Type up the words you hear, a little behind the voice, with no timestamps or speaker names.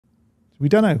We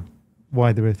don't know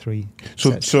why there are three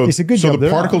So, sets. so, It's a good so job the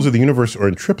there particles are. of the universe are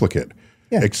in triplicate,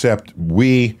 Yeah. except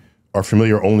we are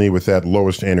familiar only with that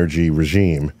lowest energy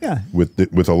regime, Yeah.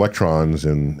 with electrons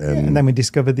And then we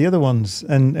discovered the other ones,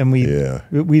 and we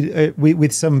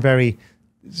with some very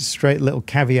straight little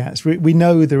caveats. We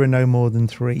know there are no more than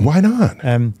three. Why not?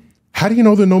 How do you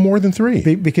know there are no more than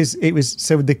three? Because it was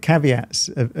so the caveats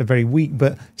are very weak.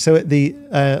 But so at the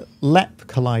LEP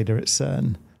collider at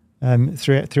CERN,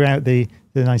 throughout the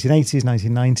 1980s,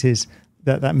 1990s,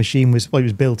 that machine was it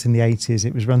was built in the 80s.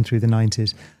 It was run through the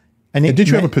 90s. And did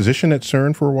you have a position at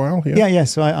CERN for a while? Yeah.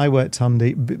 So I worked on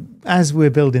as we're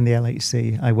building the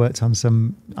LHC, I worked on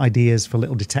some ideas for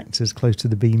little detectors close to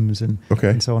the beams and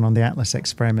so on the Atlas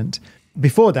experiment.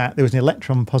 Before that, there was an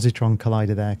electron-positron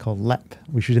collider there called LEP,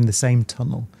 which was in the same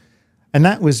tunnel. And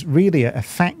that was really a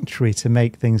factory to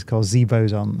make things called Z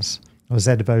bosons, or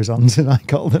Z bosons, as I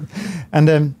call them.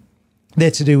 And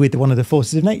they're to do with one of the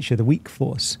forces of nature, the weak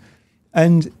force.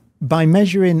 And by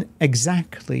measuring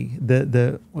exactly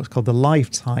the what's called the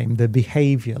lifetime, the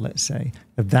behavior, let's say,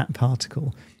 of that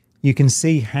particle, you can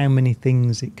see how many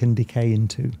things it can decay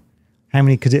into. How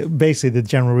many? Because basically the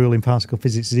general rule in particle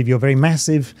physics is if you're very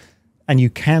massive and you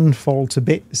can fall to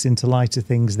bits into lighter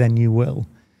things, then you will.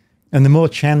 And the more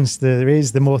chance there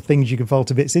is, the more things you can fall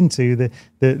to bits into,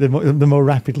 the more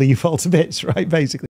rapidly you fall to bits, right? Basically.